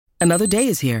Another day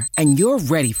is here, and you're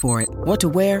ready for it. What to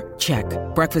wear? Check.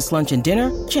 Breakfast, lunch, and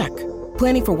dinner? Check.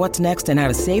 Planning for what's next and how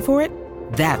to save for it?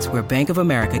 That's where Bank of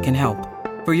America can help.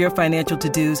 For your financial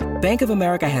to-dos, Bank of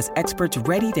America has experts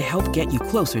ready to help get you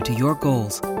closer to your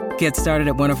goals. Get started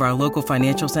at one of our local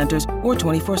financial centers or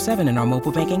 24/7 in our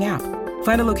mobile banking app.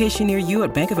 Find a location near you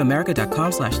at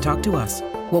bankofamerica.com/talktous.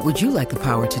 What would you like the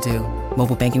power to do?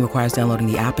 Mobile banking requires downloading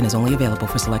the app and is only available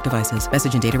for select devices.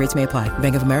 Message and data rates may apply.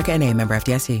 Bank of America N.A., member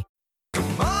FDIC.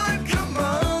 Come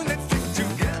on, let's stick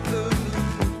together.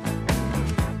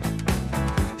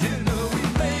 You know we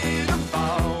made a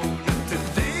vow to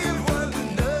leave one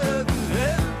another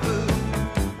ever.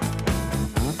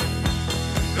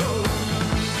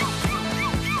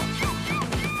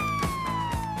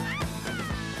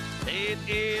 It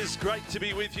is great to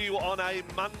be with you on a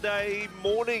Monday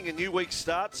morning. A new week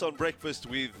starts on Breakfast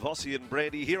with Vossy and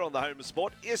Brandy here on the home of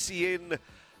sport, SEN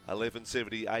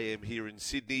 1170 AM here in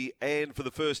Sydney. And for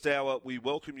the first hour, we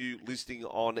welcome you listening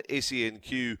on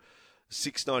SENQ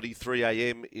 693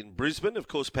 AM in Brisbane. Of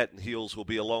course, Pat and Heels will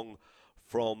be along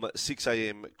from 6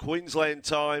 AM Queensland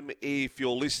time. If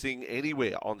you're listening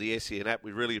anywhere on the SEN app,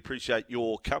 we really appreciate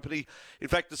your company. In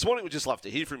fact, this morning we'd just love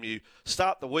to hear from you.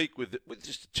 Start the week with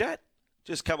just a chat.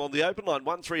 Just come on the open line,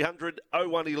 1300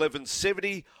 01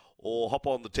 1170, or hop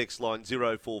on the text line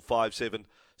 0457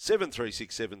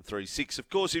 736 736. Of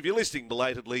course, if you're listening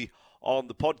belatedly on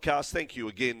the podcast, thank you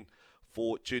again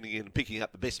for tuning in and picking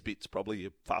up the best bits. Probably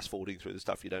you're fast-forwarding through the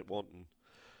stuff you don't want, and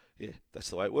yeah,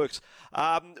 that's the way it works.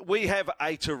 We have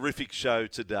a terrific show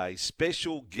today.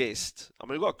 Special guest. I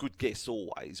mean, we've got good guests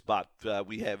always, but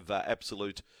we have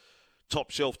absolute top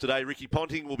shelf today. Ricky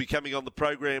Ponting will be coming on the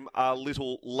program a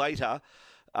little later.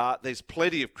 There's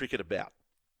plenty of cricket about.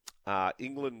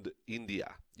 England,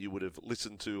 India, you would have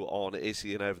listened to on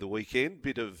SEN over the weekend.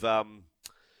 Bit of a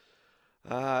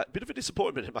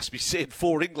disappointment, it must be said,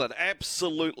 for England.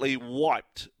 Absolutely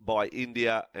wiped by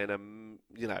India, and a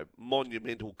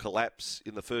monumental collapse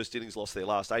in the first innings. Lost their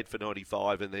last 8 for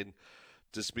 95, and then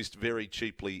dismissed very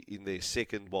cheaply in their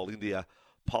second, while India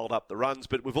piled up the runs.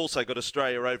 But we've also got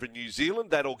Australia over New Zealand.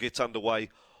 That all gets underway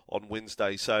on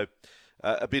Wednesday. So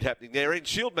a bit happening there. And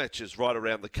Shield matches right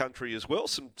around the country as well.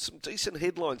 Some decent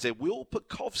headlines there. Will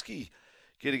Pukovski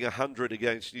getting 100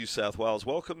 against New South Wales.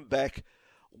 Welcome back,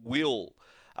 Will.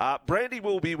 Brandy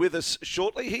will be with us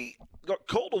shortly. He got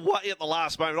called away at the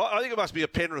last moment. I think it must be a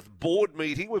Penrith board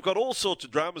meeting. We've got all sorts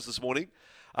of dramas this morning.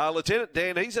 Lieutenant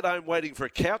Dan, he's at home waiting for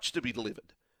a couch to be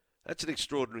delivered. That's an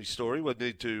extraordinary story. We'll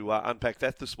need to unpack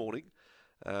that this morning.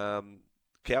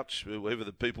 Couch, whoever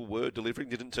the people were delivering,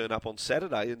 didn't turn up on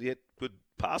Saturday, and yet would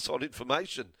pass on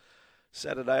information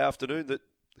Saturday afternoon that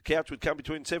the couch would come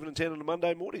between 7 and 10 on a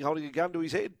Monday morning, holding a gun to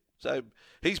his head. So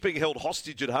he's being held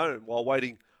hostage at home while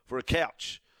waiting for a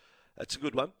couch. That's a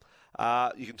good one.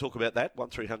 You can talk about that,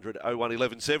 1300 01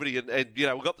 1170. And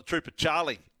we've got the trooper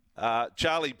Charlie.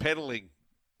 Charlie Penneling.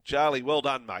 Charlie, well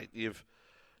done, mate.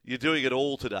 You're doing it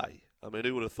all today. I mean,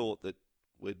 who would have thought that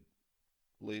we'd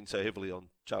lean so heavily on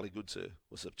Charlie Goodsir?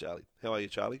 What's up, Charlie? How are you,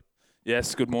 Charlie?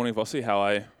 Yes, good morning, Vossy. How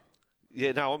are you?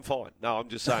 Yeah, no, I'm fine. No, I'm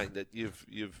just saying that you've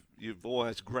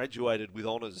almost graduated with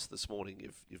honours this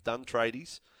morning. You've done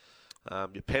tradies.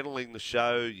 You're panelling the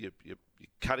show. You're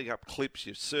cutting up clips.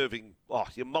 You're serving.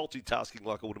 You're multitasking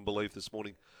like I wouldn't believe this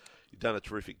morning. You've done a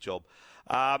terrific job.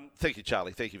 Thank you,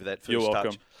 Charlie. Thank you for that first You're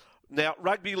welcome. touch. Now,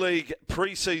 Rugby League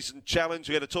pre-season challenge.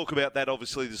 We're going to talk about that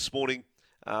obviously this morning.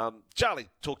 Charlie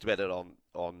talked about it on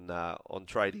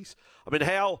tradies. I mean,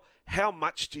 how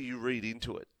much do you read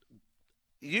into it?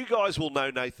 You guys will know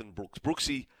Nathan Brooks,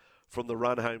 Brooksy from the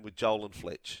run home with Joel and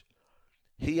Fletch.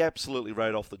 He absolutely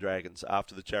rode off the Dragons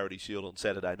after the Charity Shield on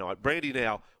Saturday night. Brandy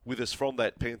now with us from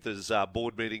that Panthers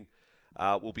board meeting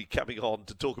will be coming on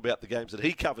to talk about the games that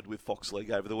he covered with Fox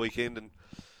League over the weekend. And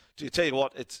to tell you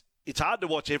what, it's hard to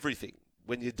watch everything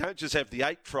when you don't just have the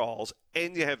 8 trials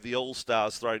and you have the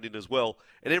All-Stars thrown in as well,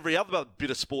 and every other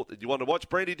bit of sport that you want to watch.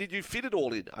 Brandy, did you fit it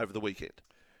all in over the weekend?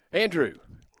 Andrew,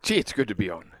 gee, it's good to be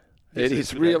on. Yes, it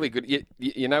is really good.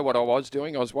 You know what I was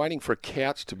doing? I was waiting for a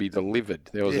couch to be delivered.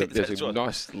 There's a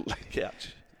nice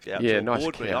couch. Yeah, nice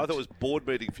board couch. meeting. I thought it was board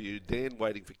meeting for you. Dan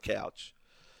waiting for couch.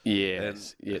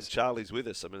 Yes, and Charlie's with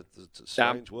us. I mean, it's a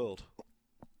strange world.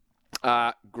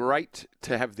 Great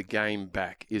to have the game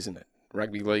back, isn't it?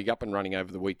 Rugby League up and running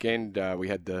over the weekend. We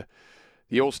had the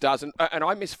All-Stars, and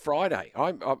I missed Friday.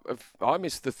 I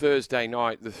missed the Thursday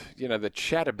night. The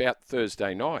chat about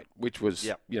Thursday night, which was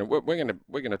we're going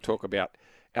to talk about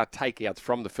our takeouts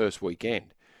from the first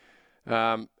weekend,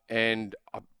 and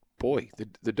boy,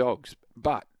 the Dogs.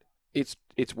 But it's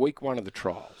it's week one of the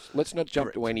trials. Let's not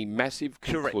jump to any massive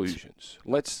conclusions.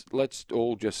 Let's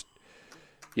all just,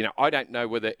 I don't know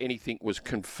whether anything was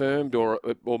confirmed or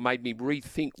made me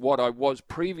rethink what I was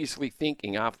previously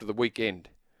thinking after the weekend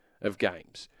of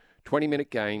games. 20-minute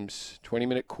games,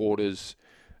 20-minute quarters,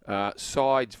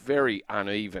 sides very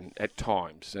uneven at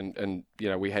times. And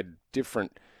we had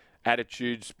different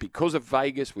attitudes. Because of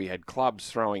Vegas, we had clubs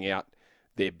throwing out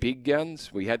their big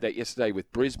guns. We had that yesterday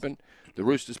with Brisbane. The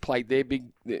Roosters played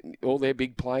all their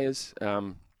big players.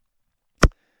 And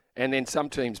then some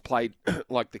teams played,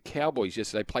 like the Cowboys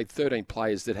yesterday, played 13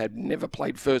 players that had never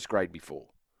played first grade before.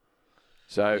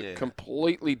 So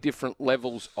completely different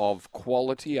levels of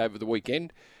quality over the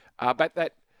weekend. But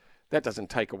that doesn't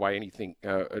take away anything,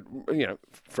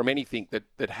 from anything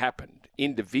that happened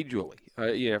individually.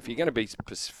 If you're going to be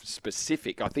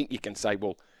specific, I think you can say,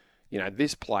 well,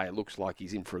 this player looks like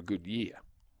he's in for a good year.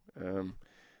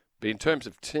 But in terms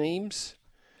of teams,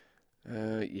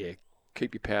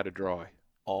 keep your powder dry.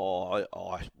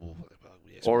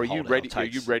 Yes, or are you ready? Are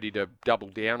you ready to double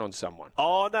down on someone?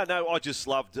 Oh no!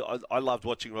 I loved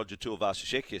watching Roger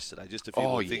Tuivasa-Sheck yesterday. Just a few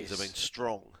more things. I mean,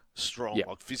 strong,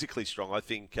 like physically strong. I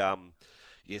think,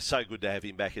 so good to have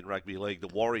him back in rugby league. The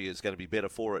Warriors going to be better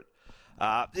for it.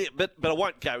 But I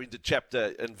won't go into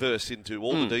chapter and verse into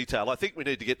all the detail. I think we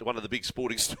need to get to one of the big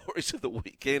sporting stories of the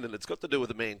weekend, and it's got to do with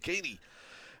the Mankini.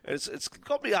 It's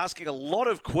got me asking a lot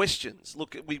of questions.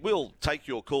 Look, we will take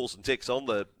your calls and texts on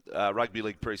the Rugby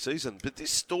League pre-season, but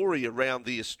this story around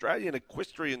the Australian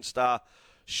equestrian star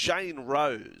Shane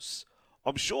Rose,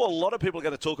 I'm sure a lot of people are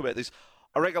going to talk about this.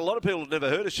 I reckon a lot of people have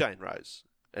never heard of Shane Rose,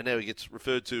 and now he gets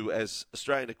referred to as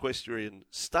Australian equestrian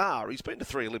star. He's been to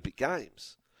 3 Olympic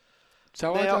Games.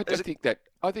 So now,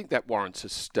 I think that warrants a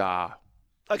star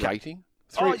rating.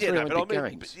 Three Olympic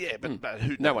games. But who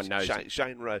knows? No one knows.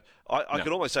 Shane Rose. I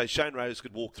could almost say Shane Rose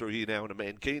could walk through here now in a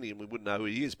Mankini and we wouldn't know who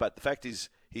he is. But the fact is,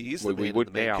 he is the man in the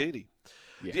Mankini.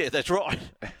 Yeah, that's right.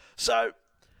 So,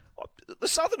 the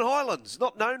Southern Highlands,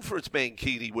 not known for its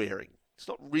Mankini wearing. It's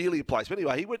not really a place. But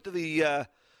anyway, he went to the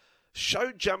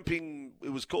show jumping, it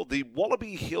was called the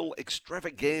Wallaby Hill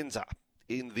Extravaganza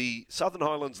in the Southern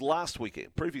Highlands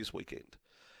previous weekend.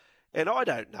 And I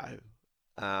don't know.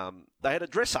 They had a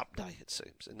dress-up day, it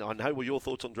seems. And I know what your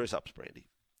thoughts on dress-ups, Brandy.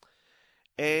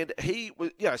 And he,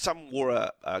 some wore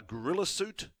a gorilla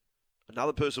suit.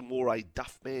 Another person wore a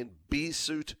Duffman beer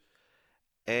suit.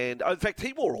 And, in fact,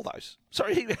 he wore all those.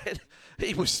 Sorry,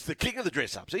 he was the king of the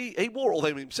dress-ups. He wore all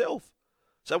them himself.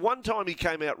 So one time he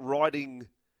came out riding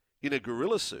in a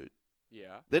gorilla suit.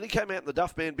 Yeah. Then he came out in the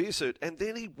Duffman beer suit. And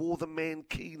then he wore the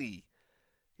Mankini.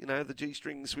 The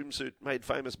G-string swimsuit made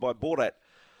famous by Borat.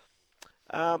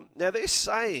 Now, they're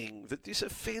saying that this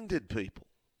offended people.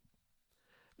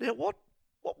 Now, what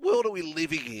world are we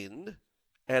living in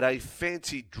at a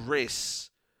fancy dress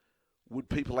would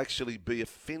people actually be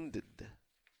offended?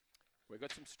 We've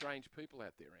got some strange people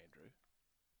out there, Andrew.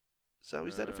 So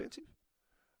is that offensive?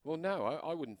 Well, no,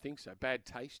 I wouldn't think so. Bad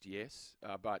taste, yes,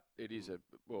 but it is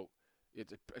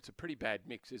it's a pretty bad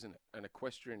mix, isn't it? An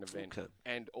equestrian event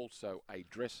and also a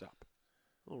dress-up.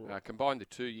 Right. Combine the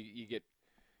two, you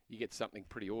get something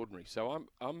pretty ordinary. So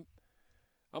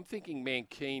I'm thinking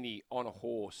Mankini on a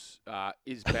horse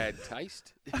is bad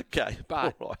taste. Okay,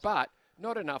 but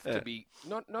not enough to be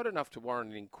not enough to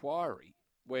warrant an inquiry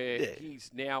where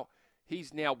he's now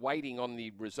waiting on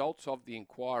the results of the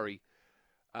inquiry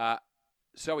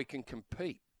so he can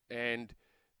compete. And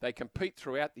they compete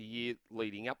throughout the year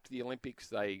leading up to the Olympics.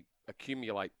 They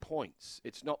accumulate points.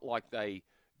 It's not like they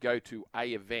go to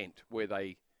a event where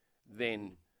they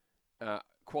then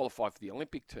qualify for the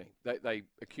Olympic team. They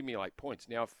accumulate points.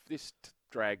 Now, if this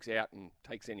drags out and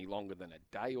takes any longer than a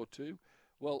day or two,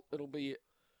 well,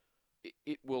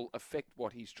 it will affect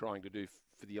what he's trying to do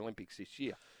for the Olympics this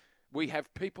year. We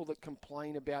have people that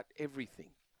complain about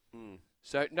everything.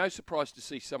 So no surprise to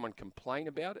see someone complain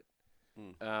about it.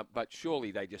 But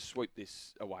surely they just sweep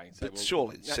this away and say, but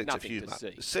surely sense of humour.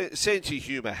 Sense of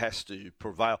humour has to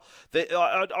prevail.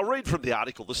 I'll read from the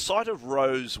article. The sight of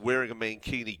Rose wearing a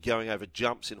Mankini going over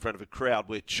jumps in front of a crowd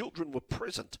where children were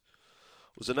present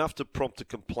was enough to prompt a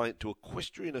complaint to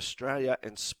Equestrian Australia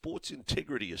and Sports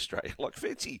Integrity Australia.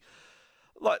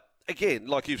 Again,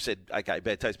 like you've said, okay,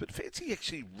 bad taste, but fancy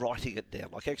actually writing it down,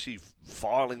 like actually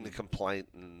filing the complaint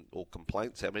or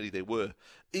complaints, how many there were.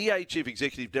 EA Chief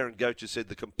Executive Darren Gocher said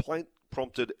the complaint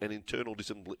prompted an internal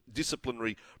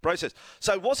disciplinary process.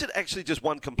 So was it actually just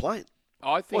one complaint?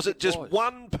 I think was it just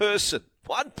one person?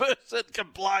 One person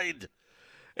complained,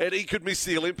 and he could miss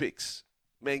the Olympics.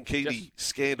 Mankini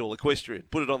scandal, equestrian.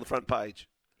 Put it on the front page.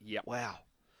 Yep. Wow.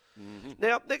 Mm-hmm.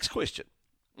 Now, next question,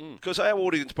 because our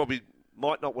audience probably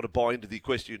might not want to buy into the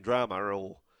equestrian drama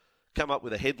or come up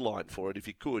with a headline for it if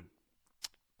you could.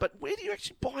 But where do you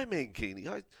actually buy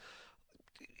Mankini?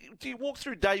 Do you walk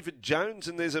through David Jones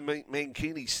and there's a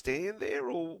Mankini stand there?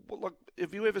 Or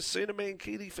have you ever seen a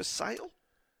Mankini for sale?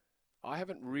 I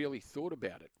haven't really thought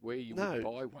about it, where you No. would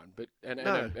buy one. But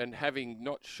No. and having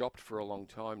not shopped for a long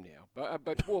time now,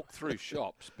 but walk through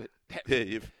shops. But Yeah,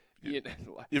 you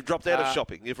you've dropped out of Uh,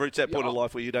 shopping. You've reached that yeah, point of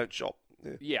life where you don't shop.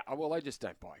 Yeah. yeah, well, I just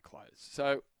don't buy clothes.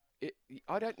 So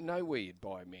I don't know where you'd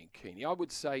buy a Mankini. I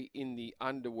would say in the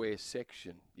underwear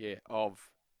section,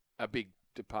 of a big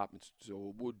department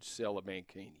store would sell a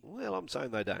Mankini. Well, I'm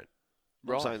saying they don't. I'm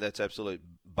Right. saying that's absolute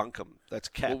bunkum. That's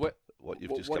cap. Well, what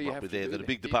you've well, just what do come you up have with to there. do That a then?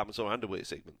 big Do you- department store underwear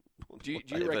segment. Do What you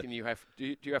they reckon you have?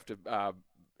 Do you have to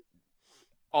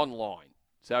online?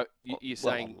 So you're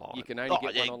saying online. you can only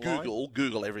get yeah, one online?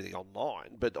 Google everything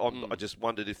online. But I just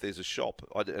wondered if there's a shop,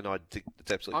 and I think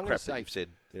it's absolute I'm gonna crap say- that you've said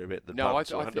there about the No, department I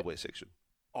store thi- underwear section.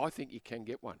 I think you can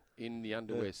get one in the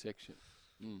underwear section.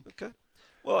 Okay.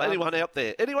 Well, anyone out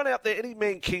there, any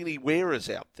Mankini wearers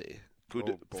out there could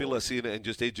Oh, boy. fill us in and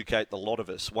just educate the lot of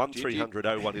us. 1300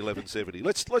 01 1170.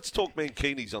 Let's talk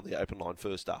Mankinis on the open line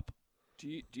first up. Do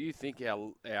you think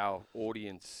our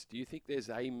audience? Do you think there's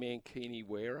a Mankini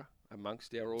wearer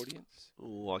amongst our audience?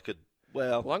 Oh, I could.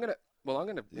 Well, Well, I'm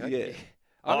gonna. yeah.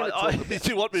 I'm gonna talk about do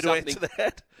you want me to something- answer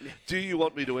that? Do you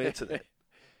want me to answer that?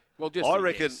 Well, just I a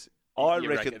reckon. yes. I You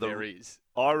reckon there is.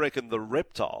 I reckon the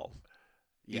reptile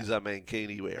Yeah. is a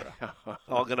Mankini wearer.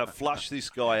 I'm going to flush this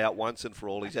guy out once and for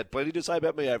all. He's had plenty to say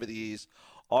about me over the years.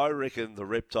 I reckon the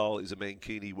reptile is a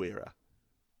Mankini wearer.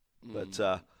 But,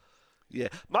 yeah.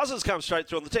 Muzzers come straight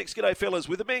through on the text. G'day, fellas.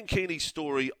 With the Mankini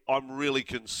story, I'm really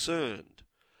concerned.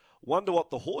 Wonder what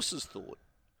the horses thought.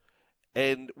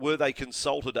 And were they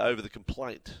consulted over the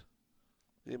complaint?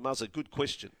 Yeah, Muzzer, good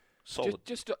question. Solid.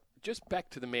 Just back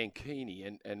to the Mankini,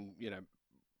 and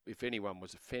if anyone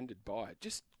was offended by it,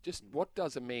 just what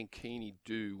does a Mankini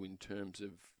do in terms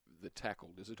of the tackle?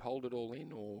 Does it hold it all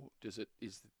in, or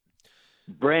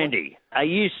Brandy, are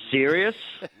you serious?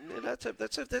 Yeah, that's on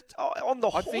the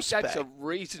I horseback. think that's a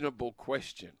reasonable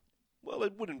question. Well,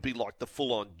 it wouldn't be like the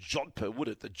full-on jodhpur, would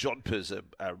it? The jodhpurs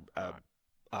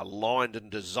are lined and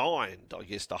designed, I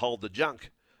guess, to hold the junk.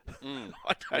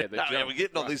 I don't know how we're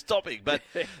getting on this topic, but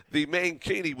the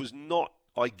Mankini was not,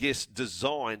 I guess,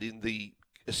 designed in the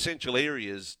essential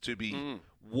areas to be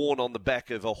worn on the back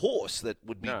of a horse that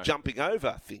would be jumping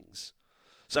over things.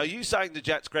 So are you saying the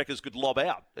Jats crackers could lob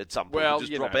out at some point Well, and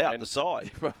just drop out and- the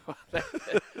side?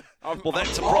 Well,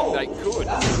 that's a problem. They could.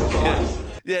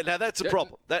 Yeah, now that's a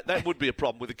problem. That would be a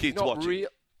problem with the kids Not watching.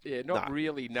 not No.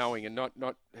 really knowing and not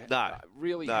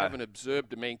really No. haven't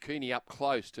observed a Mankini up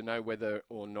close to know whether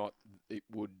or not it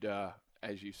would,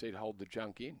 as you said, hold the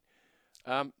junk in.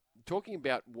 Talking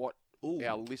about what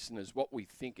what we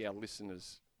think our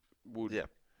listeners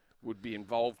would be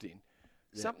involved in.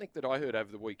 Something that I heard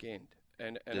over the weekend,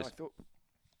 and Yes. I thought,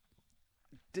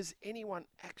 does anyone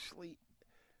actually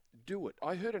do it?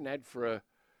 I heard an ad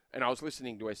and I was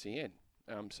listening to SEN,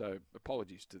 so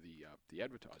apologies to the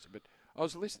advertiser, but I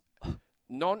was listening,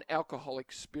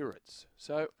 non-alcoholic spirits.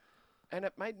 So, and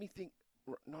it made me think,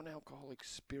 non-alcoholic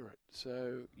spirit.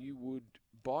 So you would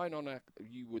buy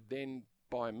you would then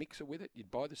buy a mixer with it.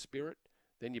 You'd buy the spirit,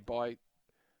 then you buy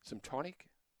some tonic,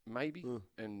 maybe,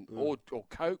 or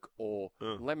Coke or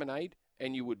lemonade,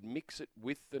 and you would mix it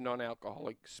with the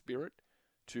non-alcoholic spirit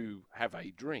to have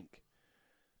a drink.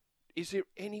 Is there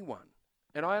anyone?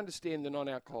 And I understand the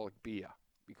non-alcoholic beer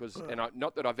because,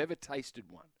 not that I've ever tasted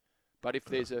one, but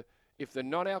if if the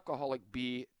non-alcoholic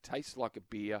beer tastes like a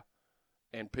beer,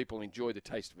 and people enjoy the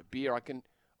taste of a beer,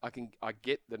 I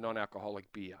get the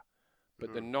non-alcoholic beer,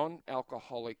 but the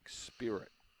non-alcoholic spirit.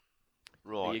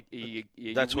 Right.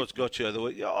 Are That's you what's with got you.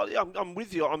 I'm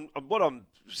with you. What I'm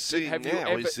seeing Have you now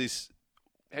ever- is this.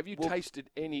 Have you Well- tasted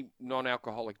any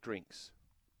non-alcoholic drinks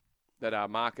that are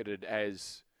marketed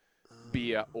as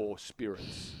beer or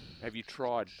spirits? Have you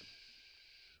tried them?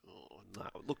 No.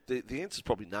 Look, the answer's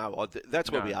probably no. That's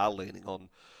where No. we are leaning on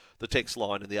the text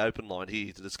line and the open line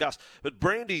here to discuss. But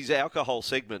Brandy's alcohol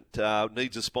segment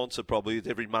needs a sponsor probably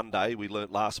every Monday. We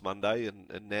learnt last Monday,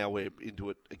 and now we're into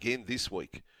it again this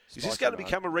week. Is this Spicy going to night.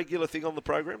 become a regular thing on the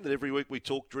program, that every week we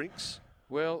talk drinks?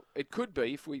 Well, it could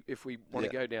be if we want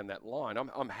Yeah. to go down that line.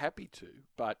 I'm happy to,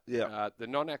 but Yeah. the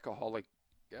non-alcoholic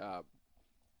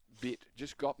bit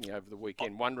just got me over the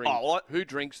weekend, wondering who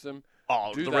drinks them.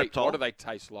 The reptile. What do they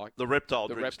taste like? The reptile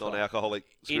The drinks reptile. non-alcoholic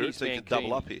spirits. his He can double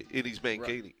Mankini. up here. In his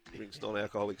Mankini drinks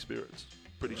non-alcoholic spirits.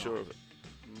 Pretty sure of it.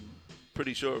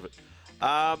 Pretty sure of it.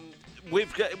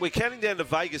 We're counting down to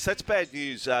Vegas. That's bad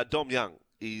news. Dom Young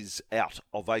is out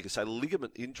of Vegas, a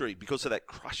ligament injury because of that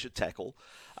crusher tackle.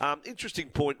 Interesting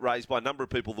point raised by a number of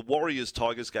people. The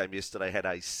Warriors-Tigers game yesterday had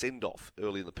a send-off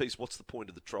early in the piece. What's the point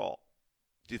of the trial?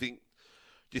 Do you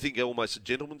think almost a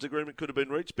gentleman's agreement could have been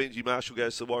reached? Benji Marshall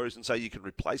goes to the Warriors and say, you can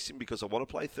replace him because I want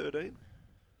to play 13?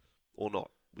 Or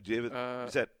not? Would you ever...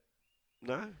 is that...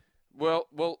 No?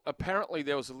 Well, apparently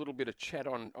there was a little bit of chat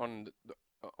on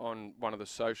one of the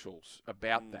socials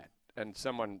about that. And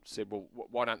someone said, well,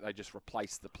 why don't they just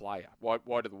replace the player?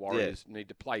 Why do the Warriors need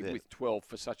to play with 12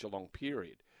 for such a long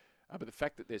period? But the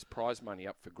fact that there's prize money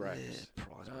up for grabs. Yeah,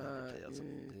 prize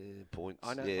money, points.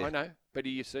 I know. But are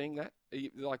you seeing that? Are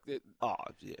you, like that? Oh,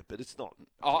 yeah, but it's not.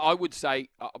 I would say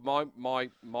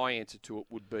my answer to it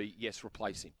would be yes,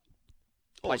 replace him.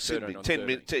 Play 10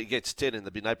 minutes. He gets 10 in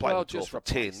the bin. They play him 12 for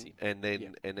 10, and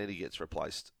then he gets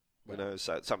replaced. You know,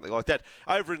 so something like that.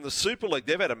 Over in the Super League,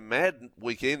 they've had a mad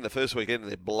weekend, the first weekend,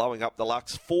 and they're blowing up the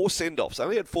Lux. 4 send-offs. They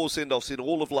only had 4 send-offs in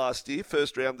all of last year.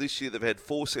 First round this year, they've had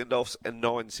 4 send-offs and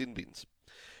 9 sin bins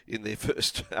in their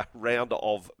first round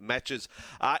of matches.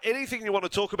 Anything you want to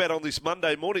talk about on this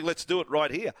Monday morning, let's do it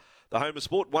right here. The Home of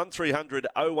Sport, 1300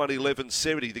 01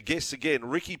 1170. The guests again,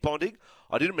 Ricky Ponting.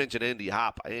 I didn't mention Andy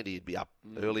Harper. Andy would be up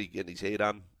early, getting his hair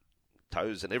done.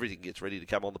 Toes and everything gets ready to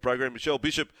come on the program. Michelle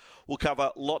Bishop will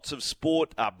cover lots of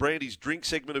sport. Brandy's drink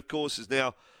segment, of course, is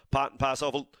now part and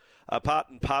parcel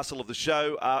of the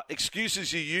show.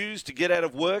 Excuses you use to get out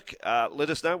of work, let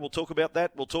us know. We'll talk about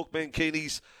that. We'll talk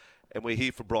Mankinis. And we're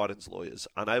here for Bryden's Lawyers.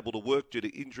 Unable to work due to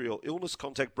injury or illness,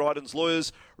 contact Bryden's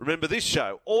Lawyers. Remember this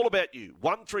show, all about you.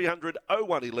 1300 01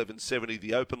 1170,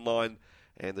 the open line,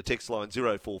 and the text line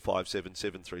 0457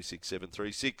 736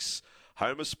 736.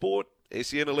 Home of Sport,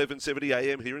 SEN 1170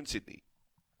 AM here in Sydney.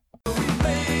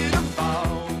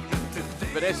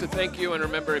 Vanessa, thank you. And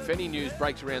remember, if any news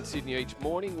breaks around Sydney each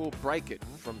morning, we'll break it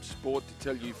from sport to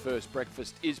tell you first.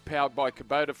 Breakfast is powered by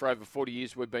Kubota. For over 40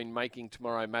 years, we've been making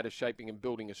tomorrow matter, shaping and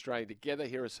building Australia together.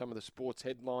 Here are some of the sports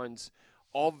headlines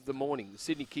of the morning. The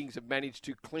Sydney Kings have managed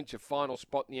to clinch a final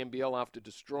spot in the NBL after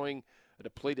destroying a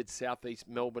depleted Southeast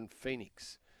Melbourne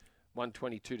Phoenix.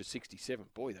 122-67.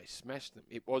 Boy, they smashed them.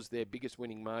 It was their biggest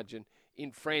winning margin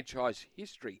in franchise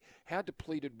history. How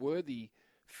depleted were the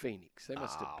Phoenix? They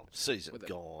must have... Season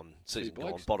gone.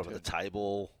 Bottom of the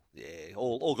table. Yeah,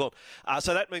 all gone.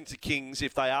 So that means the Kings,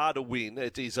 if they are to win,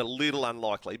 it is a little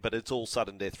unlikely, but it's all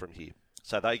sudden death from here.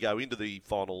 So they go into the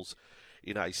finals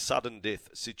in a sudden death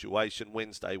situation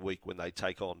Wednesday week when they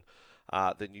take on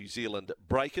the New Zealand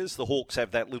Breakers. The Hawks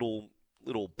have that little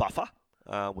buffer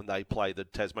when they play the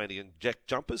Tasmanian Jack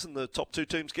Jumpers, and the top 2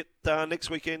 teams get next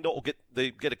weekend, or get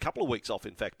a couple of weeks off,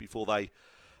 in fact, before they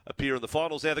appear in the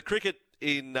finals. Now, the cricket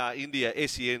in India,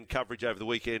 SEN coverage over the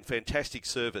weekend, fantastic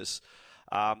service.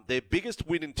 Their biggest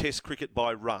win in Test cricket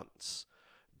by runs.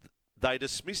 They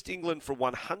dismissed England for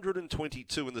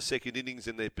 122 in the second innings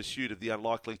in their pursuit of the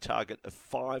unlikely target of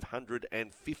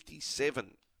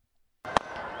 557.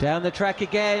 Down the track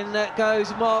again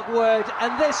goes Mark Wood,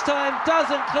 and this time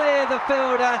doesn't clear the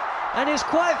fielder, and it's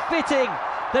quite fitting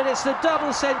that it's the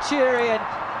double centurion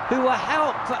who will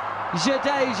help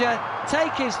Jadeja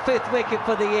take his 5th wicket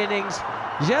for the innings.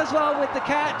 Jaswal with the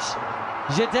catch,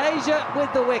 Jadeja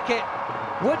with the wicket.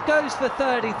 Wood goes for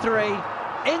 33.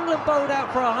 England bowled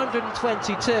out for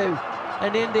 122,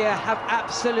 and India have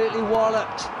absolutely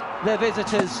walloped their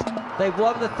visitors. They've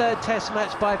won the 3rd Test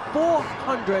match by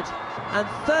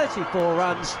 434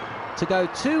 runs to go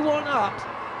 2-1 up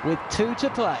with 2 to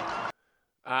play.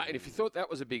 And if you thought that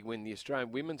was a big win, the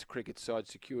Australian women's cricket side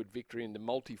secured victory in the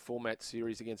multi-format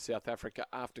series against South Africa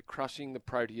after crushing the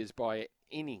Proteas by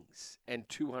innings and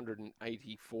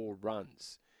 284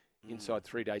 runs inside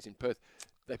 3 days in Perth.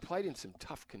 They played in some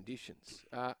tough conditions.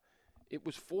 It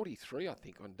was 43, I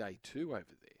think, on day 2 over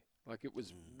there. Like, it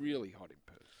was really hot in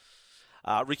Perth.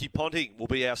 Ricky Ponting will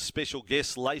be our special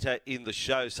guest later in the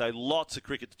show, so lots of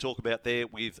cricket to talk about there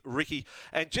with Ricky.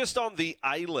 And just on the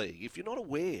A-League, if you're not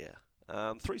aware,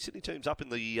 3 Sydney teams up in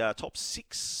the top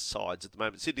 6 sides at the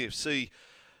moment. Sydney FC,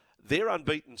 their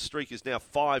unbeaten streak is now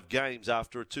 5 games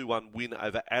after a 2-1 win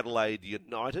over Adelaide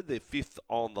United. They're 5th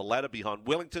on the ladder behind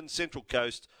Wellington, Central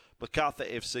Coast, Macarthur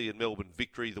FC and Melbourne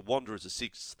Victory. The Wanderers are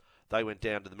 6th. They went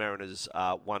down to the Mariners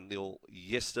 1-0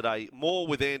 yesterday. More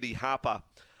with Andy Harper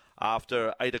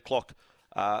after 8 o'clock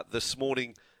this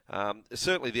morning.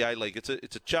 Certainly the A-League,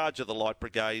 it's a charge of the Light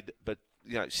Brigade, but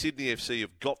you know, Sydney FC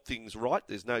have got things right.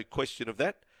 There's no question of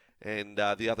that. And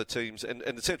the other teams, and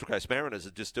the Central Coast Mariners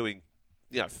are just doing,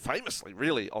 famously,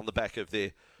 really, on the back of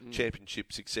their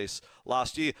championship success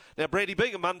last year. Now, Brandy,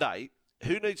 being a Monday,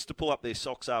 who needs to pull up their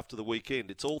socks after the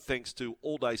weekend? It's all thanks to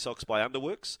All Day Socks by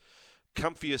Underworks.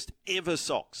 comfiest ever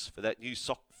socks for that new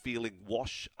sock feeling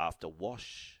wash after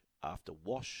wash after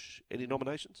wash. Any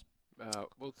nominations?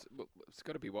 It's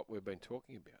got to be what we've been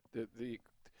talking about.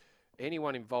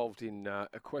 Anyone involved in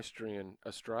Equestrian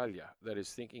Australia that is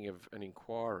thinking of an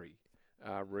inquiry,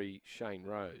 re Shane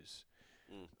Rose,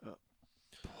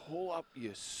 pull up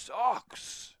your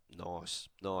socks. Nice.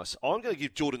 I'm going to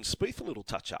give Jordan Spieth a little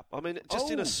touch-up. I mean,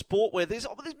 just in a sport where there's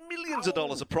millions of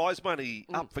dollars of prize money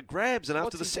up for grabs, and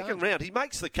after the second round, he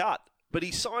makes the cut, but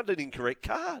he signed an incorrect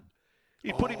card.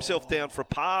 He put himself down for a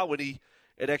par when he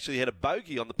had actually had a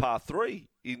bogey on the par 3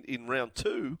 in round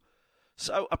 2.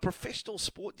 So a professional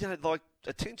sport, like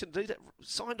attention to detail,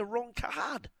 signed a wrong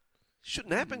card.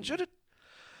 Shouldn't happen, should it?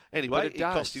 Anyway, he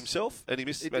cost himself, and he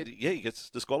missed. He gets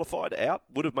disqualified, out.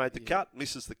 Would have made the cut,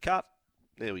 misses the cut.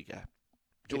 There we go.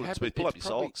 Jordan Spieth, pull up your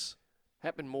socks.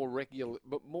 Happen more regular,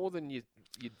 but more than you'd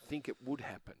think it would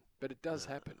happen. But it does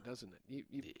happen, doesn't it?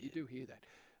 You do hear that.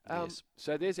 Yes.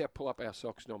 So there's our pull up our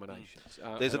socks nominations.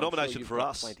 There's a nomination for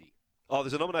us. Plenty. Oh,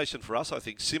 there's a nomination for us, I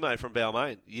think. Simo from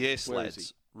Balmain. Yes, Where lads. is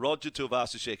he? Roger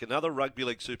Tuivasa-Sheck, another rugby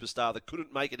league superstar that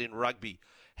couldn't make it in rugby.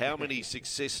 How many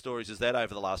success stories is that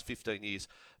over the last 15 years?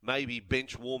 Maybe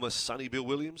bench warmer Sonny Bill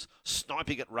Williams.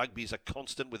 Sniping at rugby is a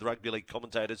constant with rugby league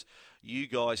commentators. You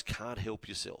guys can't help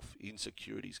yourself.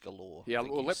 Insecurities galore. Yeah,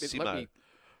 Thank well, you, let Simo me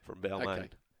from Balmain. Okay.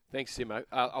 Thanks, Simo.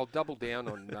 I'll double down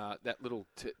on that little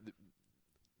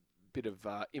bit of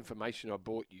information I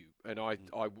brought you, and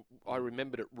I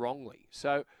remembered it wrongly.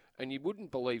 So, and you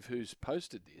wouldn't believe who's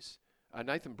posted this.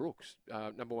 Nathan Brooks,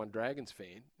 number one Dragons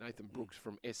fan, Nathan Brooks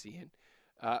from SEN.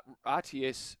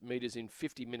 RTS meters in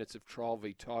 50 minutes of trial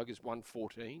v Tigers,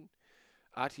 114.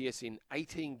 RTS in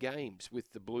 18 games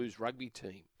with the Blues rugby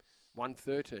team,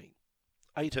 113.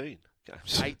 18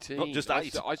 games. 18. Not just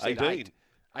 8. I said 18.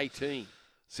 18.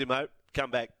 Simo, come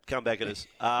back at us.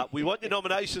 We want your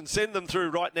nominations. Send them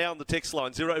through right now on the text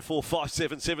line,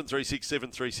 0457 736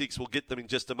 736. We'll get them in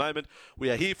just a moment. We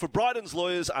are here for Bryden's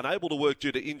Lawyers. Unable to work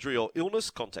due to injury or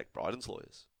illness, contact Bryden's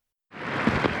Lawyers.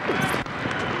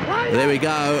 There we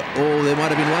go. Oh, there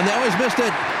might have been one. They always missed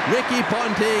it. Ricky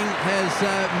Ponting has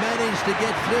managed to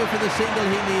get through for the single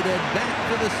he needed, back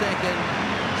for the second.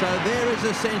 So there is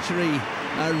a century,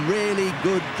 a really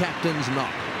good captain's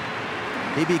knock.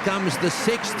 He becomes the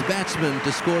 6th batsman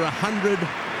to score 100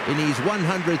 in his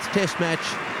 100th Test match,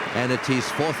 and it's his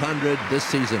 400 this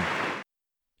season.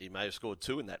 He may have scored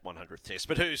 2 in that 100th Test,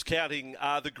 but who's counting?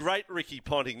 The great Ricky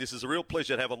Ponting. This is a real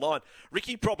pleasure to have online.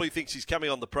 Ricky probably thinks he's coming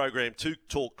on the program to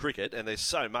talk cricket, and there's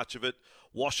so much of it.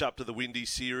 Wash up to the Windy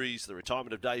series, the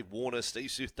retirement of Dave Warner,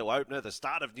 Steve Smith to opener, the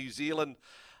start of New Zealand,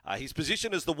 his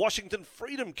position as the Washington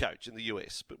Freedom coach in the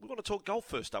US. But we want to talk golf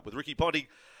first up with Ricky Ponting.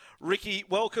 Ricky,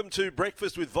 welcome to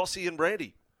Breakfast with Vossy and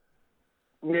Brandy.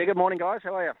 Yeah, good morning, guys.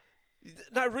 How are you?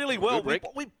 No, really well. Good,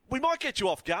 We might get you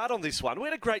off guard on this one. We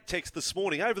had a great text this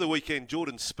morning. Over the weekend,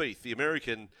 Jordan Spieth, the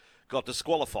American, got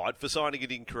disqualified for signing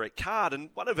an incorrect card. And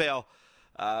one of our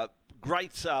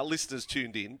great listeners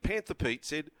tuned in, Panther Pete,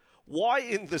 said, why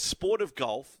in the sport of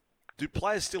golf do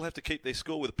players still have to keep their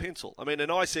score with a pencil? I mean,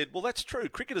 and I said, well, that's true.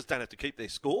 Cricketers don't have to keep their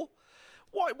score.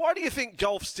 Why do you think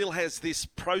golf still has this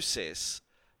process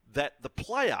that the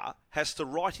player has to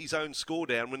write his own score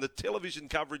down when the television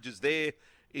coverage is there?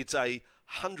 It's a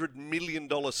 $100 million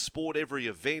sport every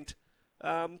event.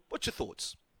 What's your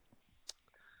thoughts?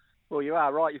 Well, you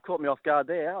are right. You've caught me off guard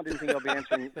there. I didn't think I'd be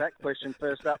answering that question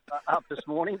first up this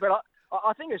morning. But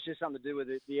I think it's just something to do with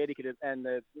the etiquette and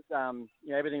the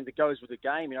everything that goes with the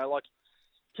game. Like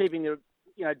keeping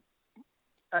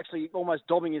actually almost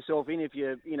dobbing yourself in if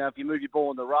you move your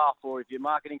ball in the rough or if you're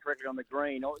marking incorrectly on the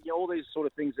green. All these sort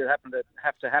of things that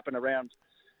have to happen around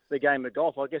the game of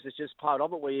golf. I guess it's just part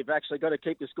of it where you've actually got to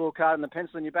keep the scorecard and the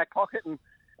pencil in your back pocket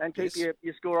and keep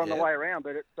your score on the way around.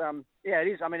 But it's it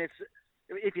is. I mean, it's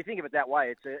if you think of it that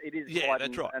way, it is quite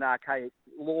an archaic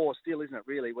law still, isn't it?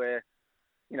 Really, where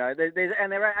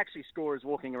there are actually scorers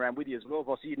walking around with you as well.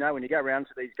 Vossy, when you go around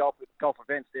to these golf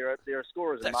events, there are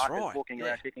scorers and markers walking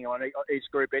around, kicking on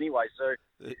each group anyway. So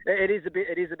it is a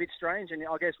bit strange. And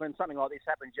I guess when something like this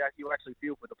happens, you actually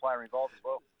feel for the player involved as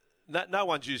well. No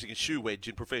one's using a shoe wedge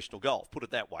in professional golf, put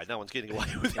it that way. No one's getting away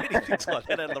with anything like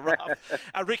that out of the rough.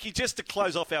 Ricky, just to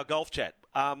close off our golf chat,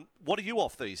 what are you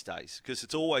off these days? Because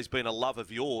it's always been a love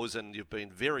of yours and you've been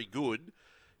very good.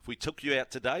 If we took you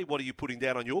out today, what are you putting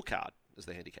down on your card as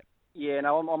the handicap? Yeah,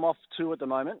 no, I'm off 2 at the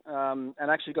moment, and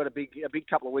actually got a big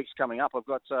couple of weeks coming up. I've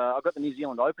got the New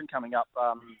Zealand Open coming up.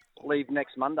 Leave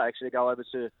next Monday actually to go over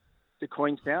to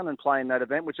Queenstown and play in that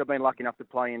event, which I've been lucky enough to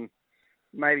play in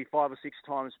maybe 5 or 6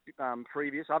 times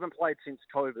previous. I haven't played since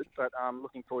COVID, but I'm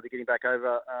looking forward to getting back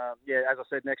over, as I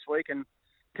said, next week. And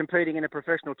competing in a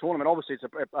professional tournament. Obviously, it's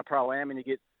a pro-am, and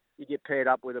you get paired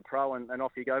up with a pro, and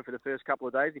off you go for the first couple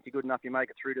of days. If you're good enough, you make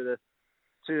it through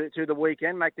to the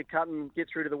weekend, make the cut and get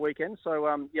through to the weekend. So,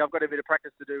 I've got a bit of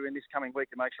practice to do in this coming week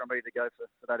to make sure I'm ready to go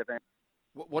for that event.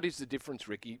 What is the difference,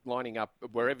 Ricky, lining up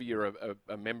wherever you're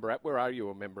a member at? Where are you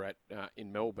a member at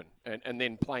in Melbourne? And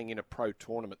then playing in a pro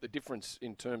tournament, the difference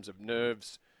in terms of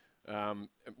nerves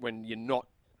when you're not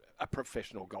a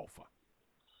professional golfer?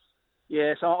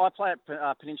 Yeah, so I play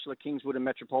at Peninsula, Kingswood and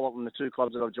Metropolitan, the two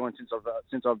clubs that I've joined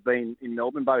since I've been in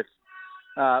Melbourne. Both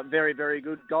very, very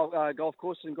good golf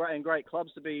courses and great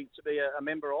clubs to be a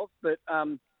member of. But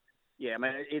yeah,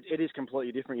 man, it is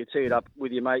completely different. You tee it up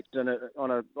with your mate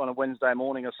on a Wednesday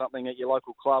morning or something at your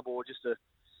local club, or just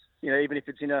even if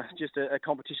it's in a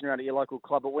competition around at your local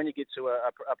club. But when you get to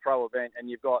a pro event and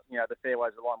you've got the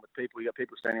fairways aligned with people, you got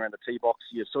people standing around the tee box,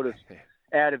 you're sort of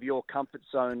out of your comfort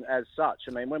zone as such.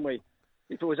 I mean,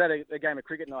 if it was at a game of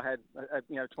cricket and I had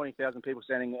 20,000 people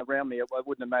standing around me, it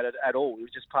wouldn't have mattered at all. It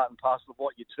was just part and parcel of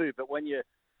what you do. But when you're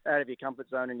out of your comfort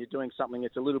zone and you're doing something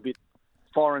that's a little bit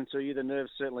foreign to you, the nerves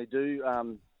certainly do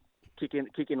kick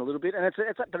in a little bit. And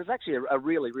but it's actually a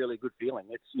really, really good feeling.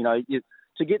 It's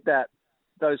to get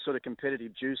those sort of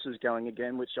competitive juices going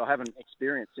again, which I haven't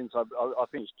experienced since I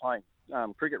finished playing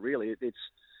cricket. Really,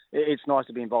 it's nice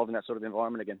to be involved in that sort of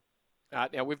environment again.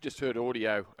 Now, we've just heard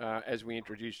audio as we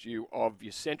introduced you of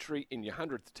your century in your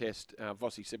 100th test.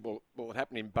 Vossy said, well, it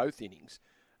happened in both innings.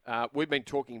 We've been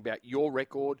talking about your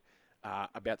record,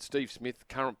 about Steve Smith,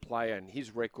 current player, and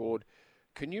his record.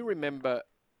 Can you remember,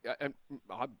 and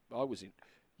I was in,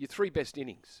 your three best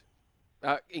innings,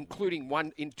 including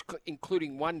one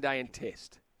day and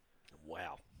test?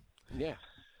 Wow. Yeah.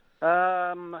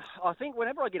 I think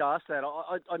whenever I get asked that,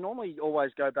 I normally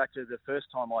always go back to the first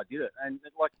time I did it. And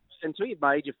until you've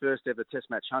made your first ever Test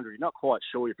match 100, you're not quite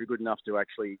sure if you're good enough to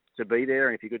actually to be there,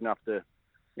 and if you're good enough to,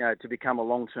 to become a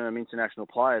long-term international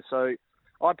player. So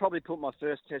I'd probably put my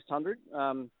first Test 100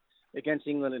 against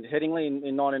England and Headingley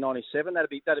in 1997.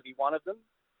 That'd be one of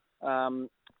them.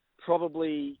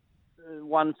 Probably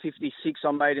 156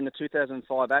 I made in the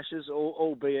 2005 Ashes,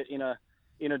 albeit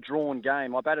in a drawn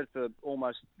game. I batted for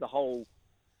almost the whole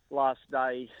last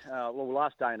day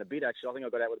and a bit, actually. I think I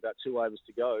got out with about 2 overs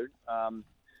to go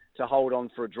to hold on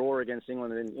for a draw against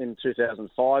England in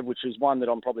 2005, which is one that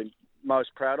I'm probably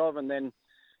most proud of. And then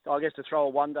I guess to throw a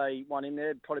one-day one in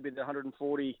there, probably be the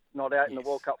 140 not out in the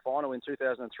World Cup final in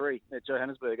 2003 at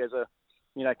Johannesburg as a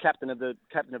captain of the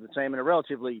team, and a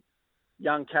relatively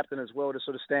young captain as well, to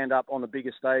sort of stand up on the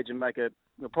biggest stage and make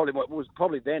what was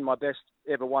probably then my best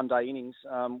ever one-day innings,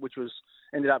 which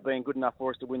ended up being good enough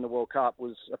for us to win the World Cup,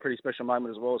 was a pretty special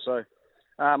moment as well. So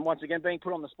once again, being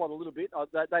put on the spot a little bit,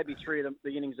 they'd be three of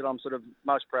the innings that I'm sort of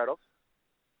most proud of.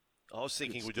 I was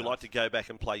thinking, would you like to go back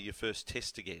and play your first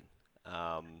test again?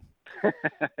 And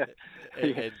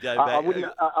go back. I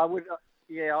would.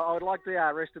 Yeah, I would like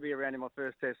the rest to be around in my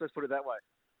first test. Let's put it that way.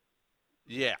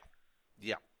 Yeah.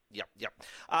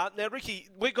 Now, Ricky,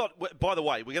 by the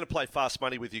way, we're going to play Fast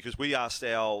Money with you because we asked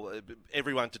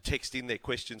everyone to text in their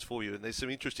questions for you, and there's some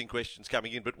interesting questions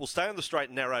coming in, but we'll stay on the straight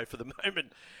and narrow for the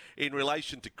moment in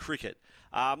relation to cricket.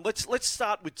 Let's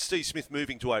start with Steve Smith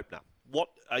moving to opener. What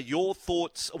are your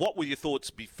thoughts? What were your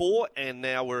thoughts before, and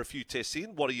now we're a few tests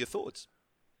in? What are your thoughts?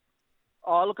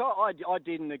 Oh, look, I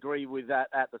didn't agree with that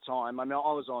at the time. I mean,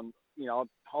 I was on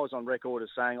record as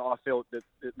saying I felt that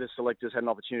the selectors had an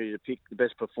opportunity to pick the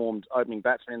best performed opening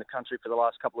batsman in the country for the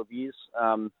last couple of years.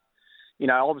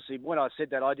 Obviously, when I said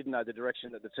that, I didn't know the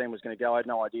direction that the team was going to go. I had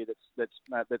no idea that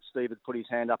Steve had put his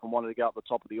hand up and wanted to go up the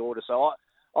top of the order. So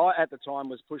I at the time,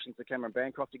 was pushing for Cameron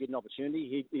Bancroft to get an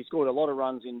opportunity. He scored a lot of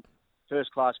runs in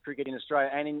first-class cricket in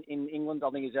Australia and in England. I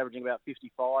think he's averaging about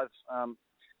 55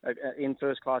 in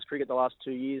first-class cricket the last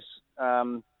 2 years,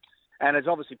 and has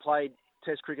obviously played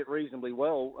Test cricket reasonably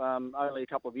well only a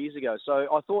couple of years ago. So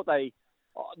I thought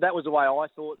that was the way I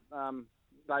thought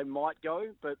they might go.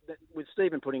 But with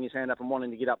Stephen putting his hand up and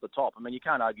wanting to get up the top, I mean, you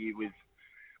can't argue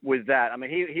with that. I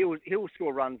mean, he'll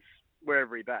score runs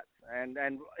wherever he bats, and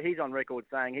he's on record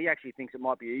saying he actually thinks it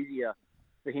might be easier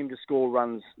for him to score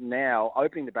runs now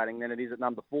opening the batting than it is at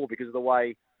number 4, because of the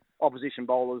way opposition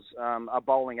bowlers are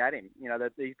bowling at him.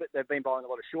 They've been bowling a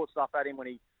lot of short stuff at him when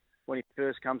he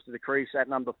first comes to the crease at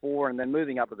number 4, and then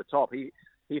moving up to the top, he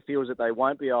feels that they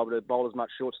won't be able to bowl as much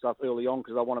short stuff early on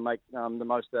because they want to make the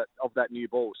most of that new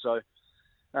ball. So,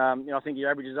 I think he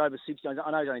averages over 60. I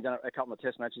know he's only done a couple of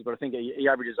Test matches, but I think he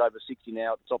averages over 60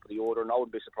 now at the top of the order, and I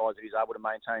wouldn't be surprised if he's able to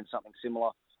maintain something similar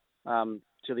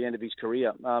to the end of his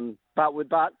career. But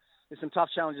there's some tough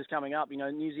challenges coming up.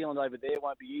 New Zealand over there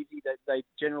won't be easy. They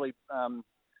generally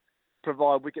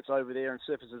provide wickets over there and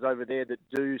surfaces over there that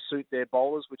do suit their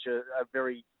bowlers, which are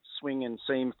very swing and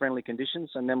seam friendly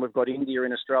conditions. And then we've got India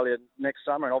in Australia next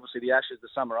summer, and obviously the Ashes the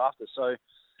summer after. So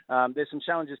there's some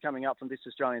challenges coming up from this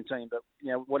Australian team, but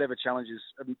whatever challenges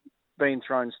have been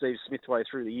thrown Steve Smith's way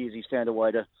through the years, he's found a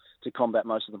way to combat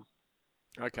most of them.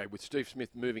 Okay, with Steve Smith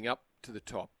moving up to the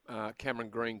top, Cameron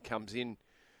Green comes in.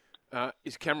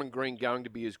 Is Cameron Green going to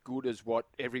be as good as what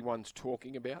everyone's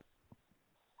talking about?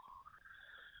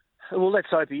 Well, let's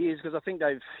hope he is, because I think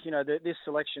they've, this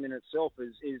selection in itself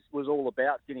was all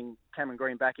about getting Cameron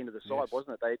Green back into the side,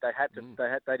 wasn't it?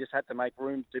 They just had to make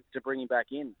room to bring him back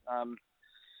in.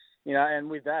 And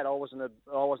with that, I wasn't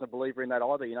a believer in that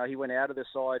either. He went out of the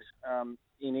side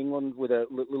in England with a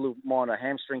little minor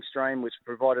hamstring strain, which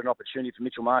provided an opportunity for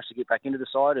Mitchell Marsh to get back into the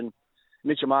side, and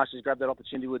Mitchell Marsh has grabbed that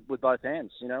opportunity with both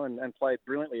hands, and played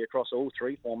brilliantly across all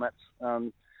three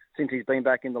formats since he's been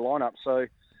back in the lineup. So.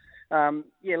 There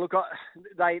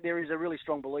is a really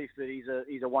strong belief that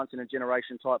he's a once in a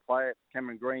generation type player,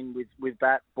 Cameron Green, with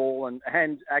bat, ball, and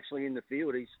actually in the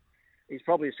field. He's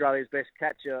probably Australia's best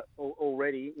catcher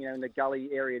already. In the gully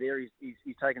area there,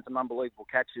 he's taken some unbelievable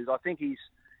catches. I think he's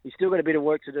still got a bit of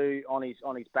work to do on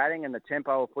his batting and the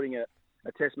tempo of putting a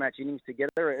Test match innings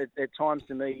together. At times,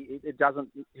 to me, he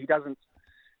doesn't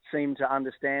seem to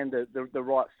understand the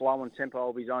right flow and tempo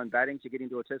of his own batting to get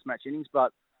into a Test match innings,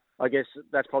 but I guess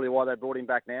that's probably why they brought him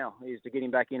back now, is to get him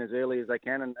back in as early as they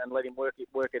can and let him work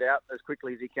it out as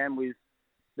quickly as he can with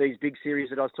these big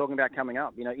series that I was talking about coming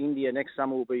up. India next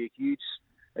summer will be a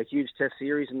huge Test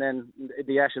series, and then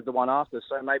the Ashes the one after.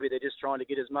 So maybe they're just trying to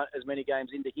get as many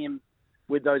games into him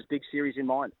with those big series in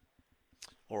mind.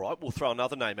 All right, we'll throw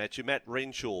another name at you, Matt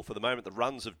Renshaw. For the moment, the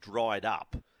runs have dried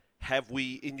up. Have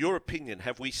we, in your opinion,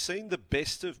 seen the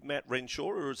best of Matt Renshaw,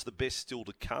 or is the best still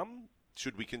to come?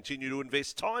 Should we continue to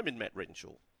invest time in Matt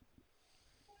Renshaw?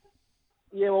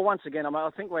 Yeah, well, once again, I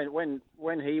think when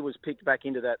he was picked back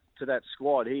into that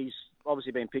squad, he's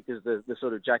obviously been picked as the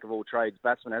sort of jack of all trades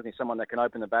batsman, hasn't he? Someone that can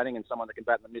open the batting and someone that can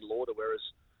bat in the middle order. Whereas,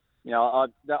 I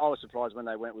was surprised when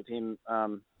they went with him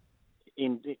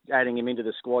in adding him into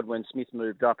the squad when Smith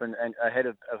moved up and ahead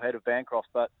of Bancroft,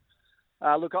 but.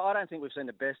 Look, I don't think we've seen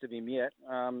the best of him yet.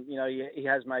 He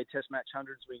has made Test match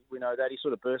hundreds. We know that. He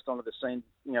sort of burst onto the scene,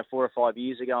 4 or 5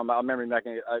 years ago. I remember him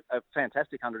making a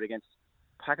fantastic 100 against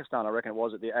Pakistan, I reckon it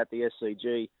was, at the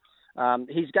SCG.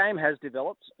 His game has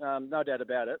developed, no doubt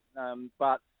about it.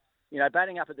 But,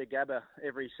 batting up at the Gabba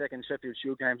every second Sheffield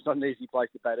Shield game is not an easy place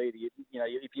to bat either.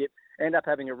 If you end up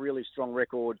having a really strong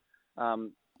record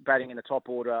batting in the top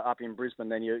order up in Brisbane,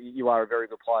 then you are a very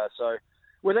good player. So,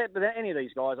 with any of these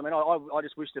guys, I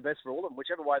just wish the best for all of them.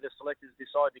 Whichever way the selectors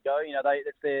decide to go,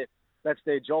 that's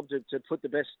their job to put the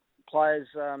best players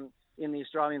in the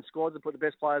Australian squads and put the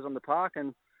best players on the park,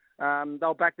 and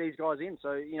they'll back these guys in.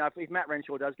 So, if Matt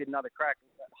Renshaw does get another crack,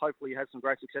 hopefully he has some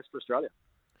great success for Australia.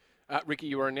 Ricky,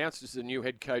 you were announced as the new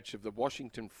head coach of the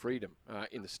Washington Freedom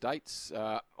in the States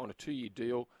on a 2-year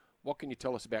deal. What can you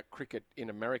tell us about cricket in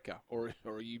America, or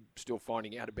are you still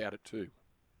finding out about it too?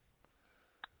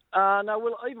 No,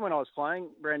 well, even when I was playing,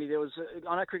 Brandy,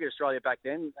 I know Cricket Australia back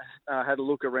then had a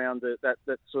look around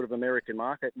that sort of American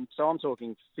market. And so I'm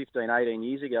talking 15, 18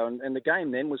 years ago. And the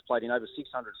game then was played in over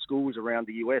 600 schools around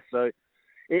the US. So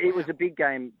it was a big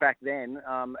game back then.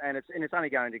 And it's only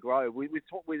going to grow. With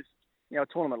a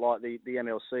tournament like the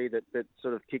MLC that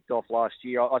sort of kicked off last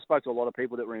year, I spoke to a lot of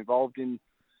people that were involved in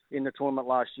the tournament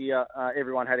last year.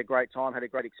 Everyone had a great time, had a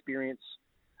great experience.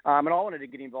 And I wanted to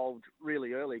get involved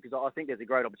really early because I think there's a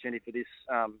great opportunity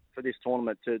for this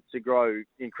tournament to grow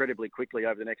incredibly quickly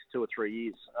over the next 2 or 3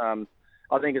 years.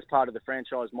 I think as part of the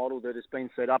franchise model that has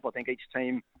been set up, I think each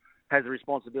team has a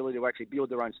responsibility to actually build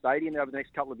their own stadium over the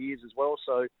next couple of years as well.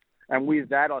 So, and with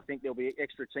that, I think there'll be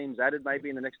extra teams added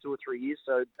maybe in the next 2 or 3 years.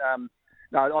 So,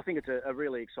 no, I think it's a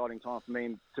really exciting time for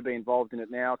me to be involved in it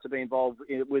now, to be involved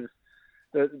with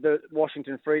the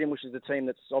Washington Freedom, which is the team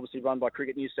that's obviously run by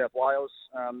Cricket New South Wales.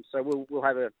 So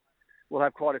we'll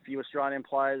have quite a few Australian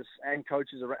players and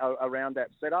coaches around that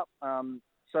setup.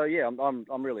 So yeah,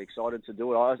 I'm really excited to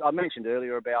do it. I mentioned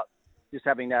earlier about just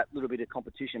having that little bit of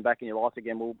competition back in your life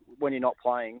again. Well, when you're not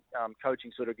playing,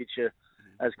 coaching sort of gets you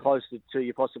as close to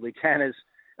you possibly can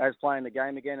as playing the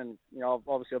game again. And I've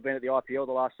been at the IPL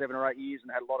the last 7 or 8 years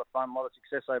and had a lot of fun, a lot of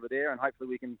success over there. And hopefully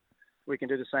we can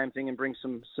do the same thing and bring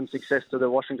some success to the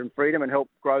Washington Freedom and help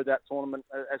grow that tournament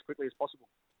as quickly as possible.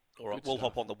 All right, we'll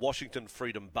hop on the Washington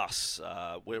Freedom bus.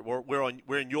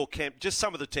 We're in your camp. Just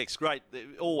some of the text, great,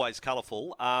 always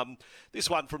colourful. This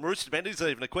one from Roosterman isn't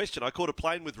even a question. I caught a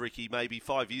plane with Ricky maybe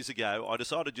 5 years ago. I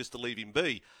decided just to leave him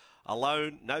be.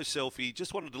 Alone, no selfie,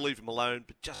 just wanted to leave him alone,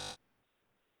 but just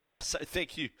So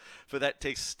thank you for that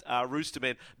text,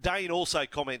 Roosterman. Dane also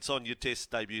comments on your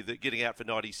Test debut that getting out for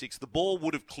 96, the ball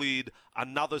would have cleared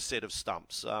another set of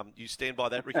stumps. You stand by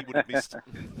that, Ricky would have missed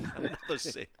another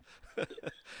set.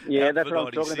 Yeah, Out that's for what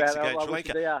I'm talking 96 about. against Sri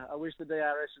Lanka. I wish the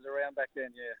DRS was around back then,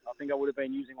 yeah. I think I would have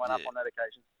been using one up on that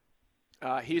occasion.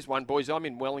 Here's one, boys. I'm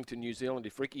in Wellington, New Zealand.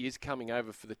 If Ricky is coming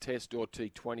over for the Test or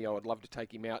T20, I would love to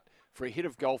take him out for a hit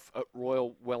of golf at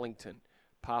Royal Wellington.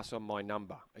 Pass on my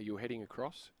number. Are you heading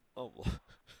across? Oh,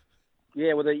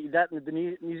 Yeah, well, the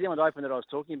New Zealand Open that I was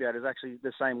talking about is actually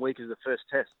the same week as the first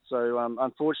Test. So,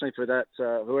 unfortunately for that,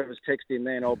 whoever's texted in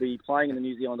then, I'll be playing in the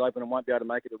New Zealand Open and won't be able to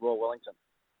make it to Royal Wellington.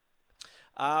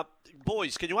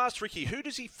 boys, can you ask Ricky, who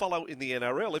does he follow in the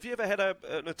NRL? Have you ever had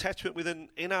an attachment with an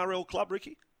NRL club,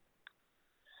 Ricky?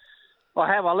 I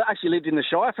have. I actually lived in the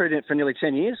Shire for nearly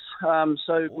 10 years,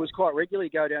 so it was quite regularly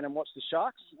go down and watch the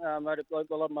Sharks. A lot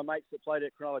of my mates that played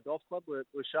at Cronulla Golf Club were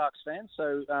Sharks fans,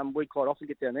 so we quite often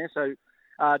get down there. So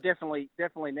definitely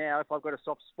now, if I've got a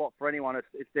soft spot for anyone,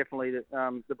 it's definitely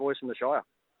the boys from the Shire.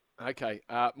 Okay.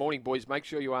 Morning, boys. Make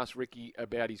sure you ask Ricky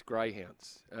about his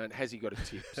greyhounds. And has he got a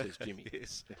tip, says Jimmy.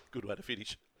 Yes, good way to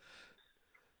finish.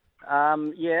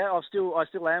 Yeah, I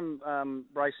still am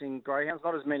racing greyhounds.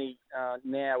 Not as many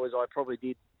now as I probably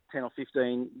did 10 or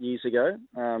 15 years ago,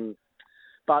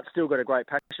 but still got a great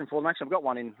passion for them. Actually, I've got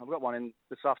one in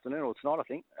this afternoon or tonight, I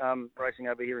think. Racing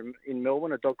over here in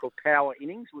Melbourne, a dog called Power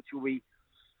Innings, which will be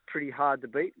pretty hard to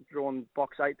beat. Drawn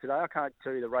box 8 today. I can't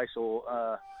tell you the race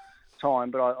or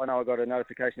time, but I know I got a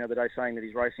notification the other day saying that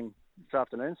he's racing this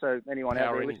afternoon. So anyone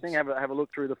out there listening, have a look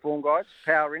through the form guides.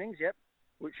 Power Innings, yep,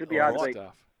 which should be hard to beat.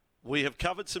 We have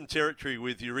covered some territory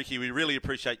with you, Ricky. We really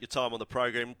appreciate your time on the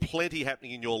program. Plenty happening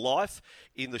in your life.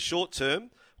 In the short term,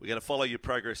 we're going to follow your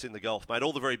progress in the golf, mate.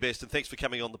 All the very best, and thanks for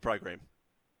coming on the program.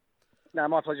 No,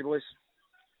 my pleasure, boys.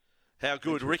 How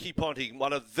good. Ricky Ponting,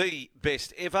 one of the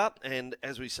best ever, and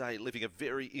as we say, living a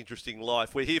very interesting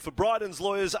life. We're here for Bryden's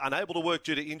Lawyers. Unable to work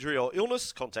due to injury or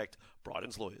illness, contact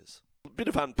Bryden's Lawyers. A bit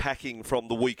of unpacking from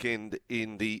the weekend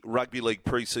in the Rugby League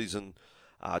pre-season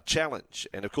challenge.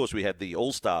 And, of course, we had the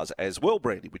All-Stars as well,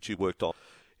 Brandy, which you worked on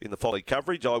in the folly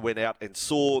coverage. I went out and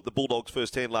saw the Bulldogs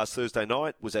firsthand last Thursday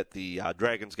night, was at the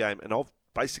Dragons game, and I've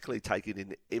basically taken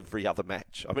in every other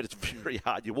match. I mean, it's very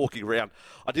hard. You're walking around.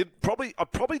 I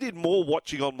probably did more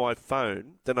watching on my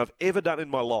phone than I've ever done in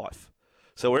my life.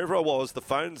 So wherever I was, the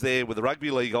phone's there with the Rugby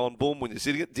League on, boom, when you're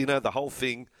sitting at dinner, the whole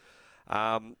thing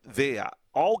there.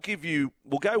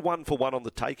 We'll go one for one on the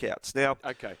takeouts. Now,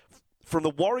 okay. From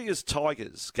the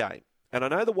Warriors-Tigers game, and I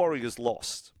know the Warriors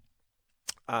lost,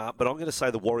 but I'm going to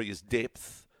say the Warriors'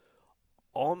 depth,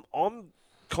 I'm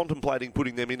contemplating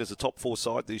putting them in as a top 4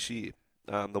 side this year.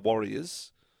 The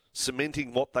Warriors,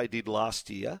 cementing what they did last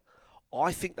year.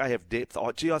 I think they have depth.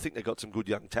 I think they've got some good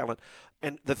young talent.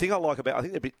 And the thing I like about I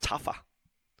think they're a bit tougher.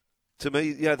 To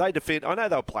me, they defend. I know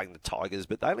they were playing the Tigers,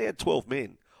 but they only had 12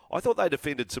 men. I thought they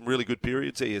defended some really good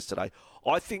periods there yesterday.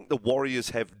 I think the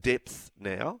Warriors have depth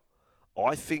now.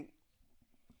 I think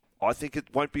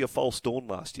it won't be a false dawn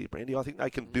last year, Brandy. I think they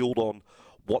can build on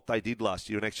what they did last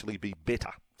year and actually be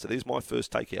better. So there's my first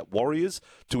takeout. Warriors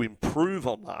to improve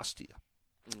on last year.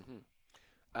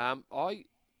 Mm-hmm.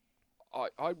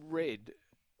 I read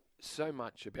so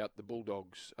much about the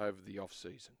Bulldogs over the off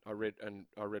season. I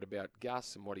read about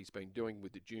Gus and what he's been doing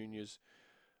with the juniors,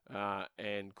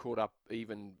 and caught up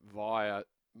even via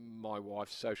my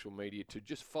wife's social media to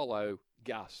just follow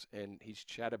Gus and his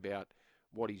chat about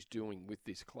what he's doing with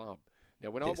this club. Now,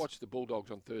 when I watched the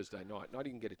Bulldogs on Thursday night, and I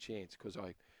didn't get a chance because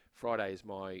Friday is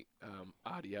my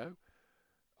RDO,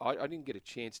 I didn't get a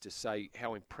chance to say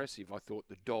how impressive I thought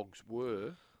the Dogs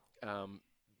were.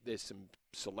 There's some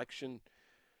selection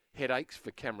headaches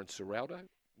for Cameron Ciraldo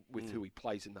with who he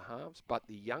plays in the halves, but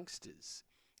the youngsters,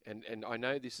 and I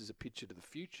know this is a picture to the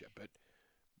future, but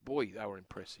boy, they were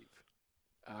impressive.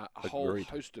 A whole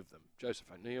host of them. Joseph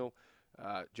O'Neill,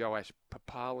 Joash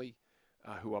Papali,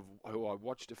 who I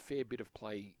watched a fair bit of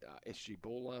play SG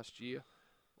ball last year.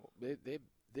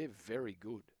 They're very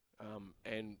good.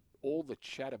 And all the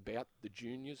chat about the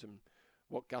juniors and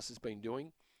what Gus has been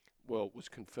doing, was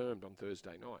confirmed on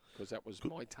Thursday night because that was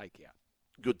my takeout.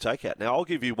 Good takeout. Now, I'll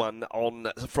give you one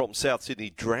from South Sydney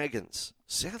Dragons.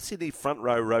 South Sydney front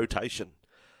row rotation.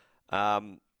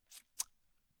 Thomas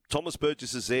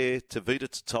Burgess is there, Tavita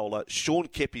Totola. Sean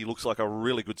Kepi looks like a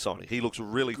really good signing. He looks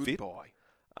really fit.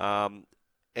 And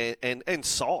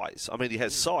size. I mean, he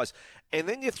has size. And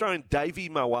then you're throwing Davey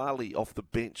Moali off the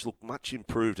bench. Look, much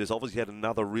improved. Has obviously had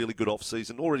another really good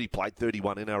off-season. Already played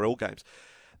 31 NRL games.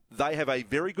 they have a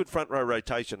very good front row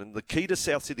rotation, and the key to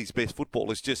South Sydney's best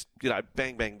football is just,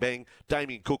 bang, bang, bang.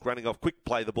 Damien Cook running off, quick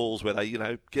play the balls where they,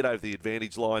 get over the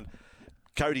advantage line.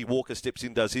 Cody Walker steps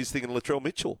in, does his thing, and Latrell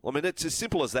Mitchell. I mean, it's as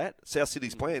simple as that, South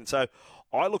Sydney's plan. So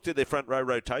I looked at their front row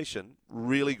rotation,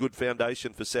 really good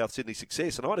foundation for South Sydney's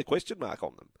success, and I had a question mark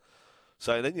on them.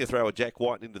 So then you throw a Jack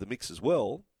White into the mix as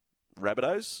well.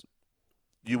 Rabbitohs,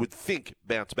 you would think,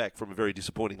 bounce back from a very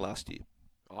disappointing last year.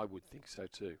 I would think so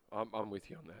too. I'm with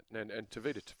you on that. And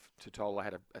Tavita Totola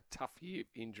had a tough year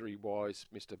injury-wise,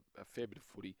 missed a fair bit of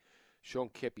footy. Sean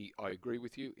Kepi, I agree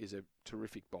with you, is a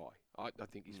terrific buy. I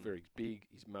think he's very big,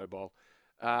 he's mobile.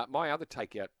 My other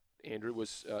takeout, Andrew,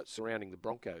 was surrounding the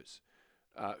Broncos,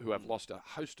 who have lost a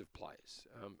host of players,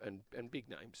 and big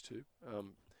names too.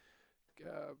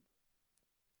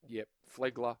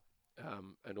 Flegler,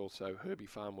 and also Herbie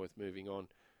Farnworth moving on.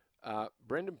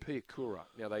 Brendan Piakura.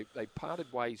 Now, they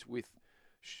parted ways with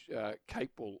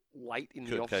Capewell late in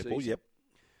the off-season. Capewell, yep.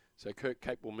 So Kurt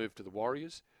Capewell moved to the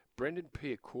Warriors. Brendan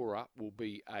Piakura will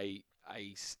be a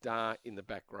star in the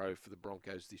back row for the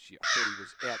Broncos this year. I thought he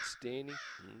was outstanding.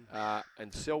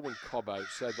 And Selwyn Cobbo.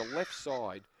 So the left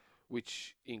side,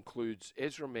 which includes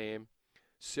Ezra Mam,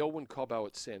 Selwyn Cobbo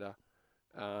at centre,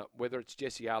 whether it's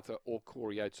Jesse Arthur or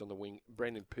Corey Oates on the wing,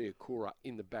 Brendan Piakura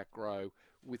in the back row,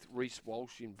 with Reece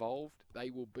Walsh involved,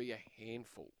 they will be a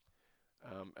handful.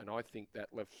 And I think that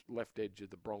left edge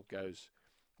of the Broncos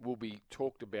will be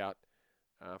talked about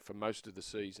for most of the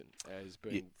season as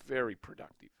being very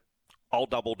productive. I'll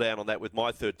double down on that with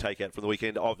my third takeout from the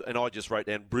weekend, and I just wrote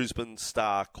down Brisbane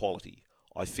star quality.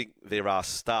 I think there are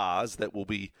stars that will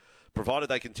be, provided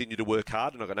they continue to work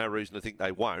hard, and I've got no reason to think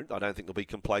they won't. I don't think there'll be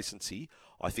complacency.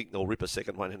 I think they'll rip a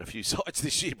second one in a few sides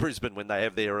this year, Brisbane, when they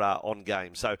have their on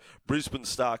game. So Brisbane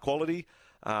star quality,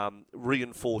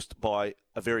 reinforced by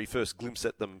a very first glimpse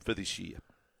at them for this year.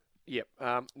 Yep.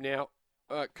 Now,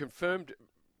 confirmed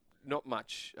not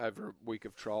much over a week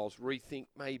of trials. Rethink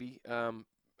maybe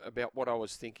about what I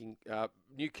was thinking.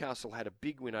 Newcastle had a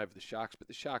big win over the Sharks, but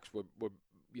the Sharks were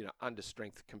under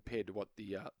strength compared to what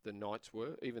the Knights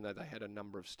were, even though they had a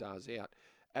number of stars out.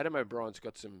 Adam O'Brien's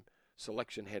got some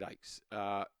selection headaches.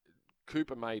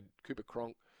 Cooper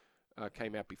Cronk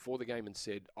came out before the game and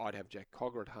said, I'd have Jack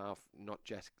Cogger at half, not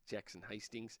Jackson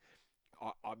Hastings.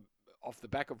 I'm off the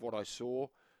back of what I saw,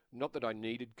 not that I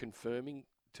needed confirming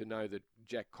to know that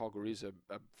Jack Cogger is a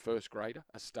first grader,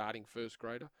 a starting first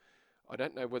grader. I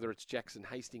don't know whether it's Jackson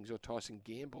Hastings or Tyson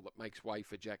Gamble that makes way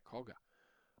for Jack Cogger.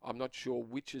 I'm not sure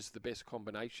which is the best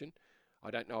combination.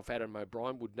 I don't know if Adam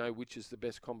O'Brien would know which is the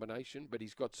best combination, but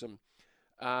he's got some,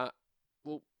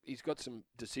 he's got some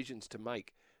decisions to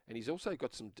make, and he's also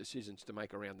got some decisions to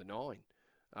make around the 9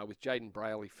 with Jaden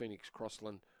Brayley, Phoenix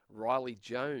Crossland, Riley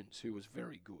Jones, who was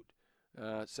very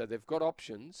good. So they've got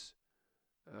options.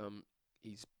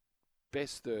 His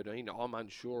best 13, I'm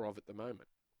unsure of at the moment.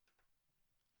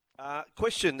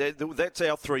 Question, that's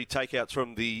our 3 takeouts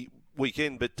from the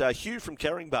weekend, but Hugh from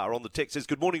Carringbar on the text says,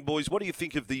 good morning, boys. What do you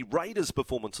think of the Raiders'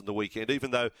 performance on the weekend?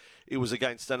 Even though it was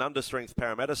against an understrength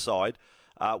Parramatta side,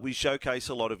 we showcase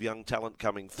a lot of young talent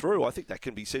coming through. I think that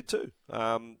can be said too.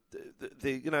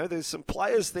 There's some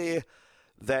players there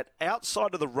that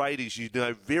outside of the Raiders you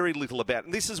know very little about.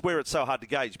 And this is where it's so hard to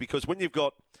gauge, because when you've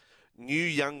got new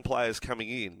young players coming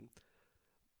in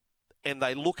and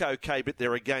they look okay, but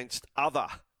they're against other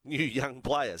new young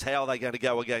players, how are they going to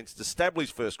go against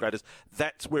established first graders?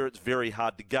 That's where it's very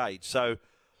hard to gauge. So,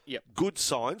 good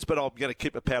signs, but I'm going to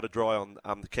keep a powder dry on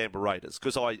the Canberra Raiders,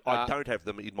 because I don't have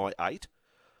them in my 8,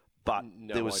 but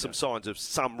there was some signs of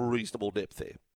some reasonable depth there.